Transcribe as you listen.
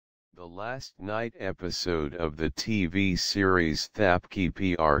last night episode of the TV series Thapki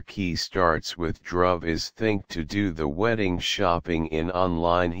Pyaar Ki starts with Dhruv is think to do the wedding shopping in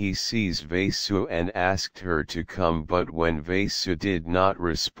online. He sees Vasu and asked her to come, but when Vasu did not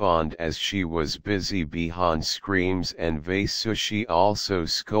respond as she was busy, Bihaan screams and Vasu she also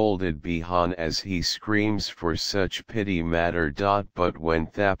scolded Bihaan as he screams for such pity matter.But when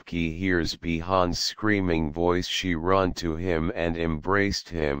Thapki hears Bihaan's screaming voice she run to him and embraced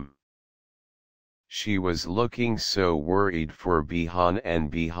him. She was looking so worried for Bihaan,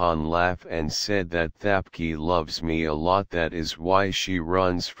 and Bihaan laughed and said that Thapki loves me a lot, that is why she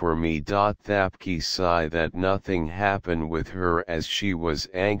runs for me. Thapki sigh that nothing happened with her as she was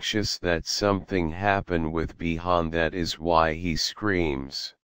anxious that something happened with Bihaan, that is why he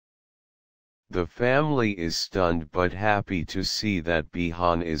screams. The family is stunned but happy to see that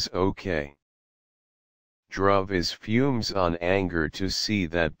Bihaan is okay. Dhruv is fumes on anger to see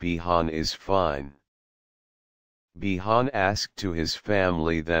that Bihaan is fine. Bihaan asked to his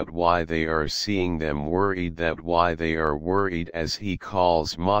family that why they are seeing them worried, that why they are worried as he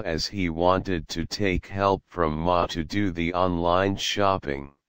calls Ma, as he wanted to take help from Ma to do the online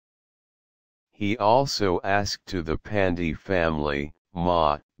shopping. He also asked to the Pandey family,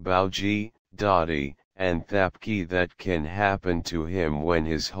 Ma, Bau Ji, Dadi, and Thapki that can happen to him when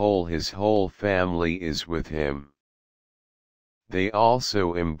his whole family is with him. They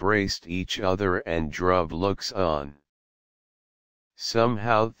also embraced each other and Dhruv looks on.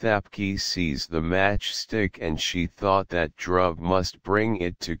 Somehow Thapki sees the matchstick and she thought that Dhruv must bring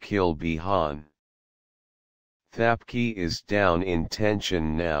it to kill Bihaan. Thapki is down in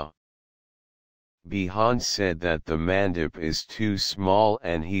tension now. Bihaan said that the mandap is too small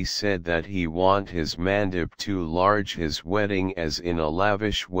and he said that he want his mandap too large. His wedding as in a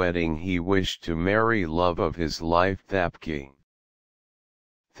lavish wedding, he wished to marry love of his life Thapki.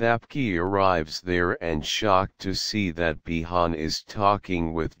 Thapki arrives there and shocked to see that Bihaan is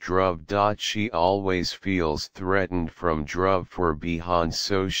talking with Dhruv. She always feels threatened from Dhruv for Bihaan,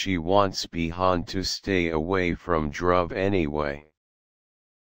 so she wants Bihaan to stay away from Dhruv anyway.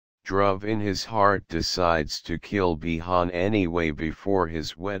 Dhruv in his heart decides to kill Bihaan anyway before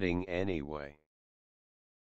his wedding anyway.